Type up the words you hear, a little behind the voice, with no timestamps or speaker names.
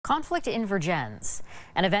Conflict in Vergennes.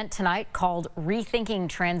 An event tonight called Rethinking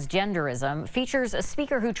Transgenderism features a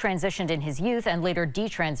speaker who transitioned in his youth and later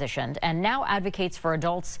detransitioned and now advocates for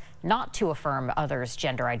adults not to affirm others'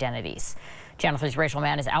 gender identities. Channel 3's Rachel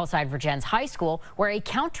Mann is outside Vergennes High School, where a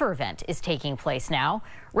counter event is taking place now.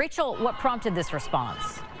 Rachel, what prompted this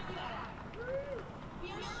response?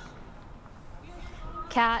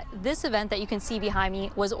 Kat, this event that you can see behind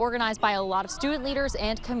me was organized by a lot of student leaders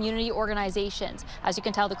and community organizations. As you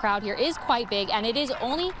can tell, the crowd here is quite big and it is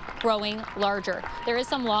only growing larger. There is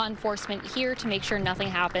some law enforcement here to make sure nothing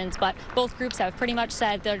happens, but both groups have pretty much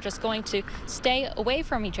said they're just going to stay away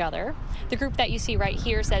from each other. The group that you see right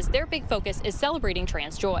here says their big focus is celebrating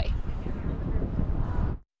trans joy.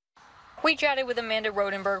 We chatted with Amanda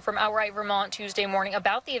Rodenberg from Outright Vermont Tuesday morning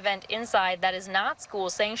about the event inside that is not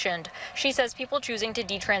school sanctioned. She says people choosing to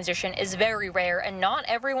detransition is very rare and not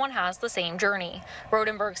everyone has the same journey.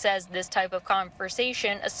 Rodenberg says this type of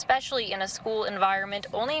conversation, especially in a school environment,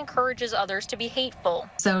 only encourages others to be hateful.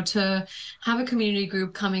 So to have a community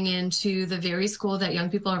group coming into the very school that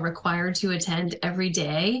young people are required to attend every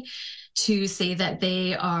day to say that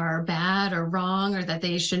they are bad or wrong or that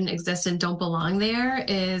they shouldn't exist and don't belong there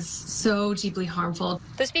is so deeply harmful.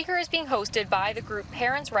 The speaker is being hosted by the group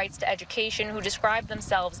Parents' Rights to Education, who describe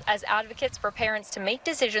themselves as advocates for parents to make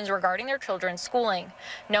decisions regarding their children's schooling.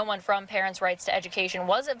 No one from Parents' Rights to Education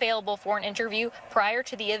was available for an interview prior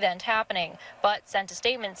to the event happening, but sent a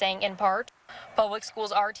statement saying, in part, public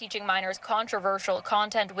schools are teaching minors controversial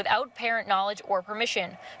content without parent knowledge or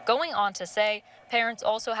permission. Going on to say, parents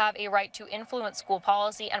also have a right to influence school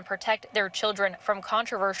policy and protect their children from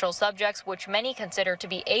controversial subjects, which many consider to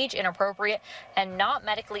be age inappropriate and not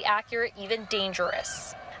medically accurate, even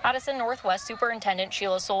dangerous. Addison Northwest Superintendent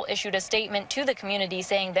Sheila Soul issued a statement to the community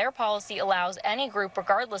saying their policy allows any group,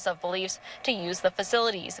 regardless of beliefs, to use the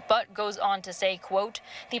facilities, but goes on to say, quote,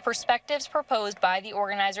 the perspectives proposed by the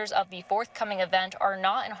organizers of the forthcoming event are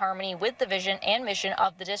not in harmony with the vision and mission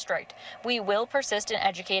of the district. We will persist in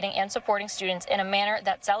educating and supporting students in a manner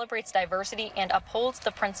that celebrates diversity and upholds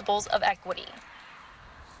the principles of equity.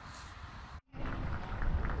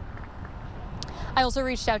 I also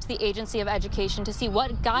reached out to the Agency of Education to see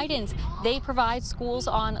what guidance they provide schools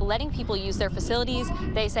on letting people use their facilities.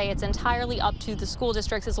 They say it's entirely up to the school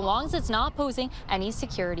districts as long as it's not posing any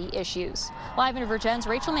security issues. Live in Vergennes,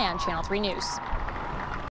 Rachel Mann, Channel 3 News.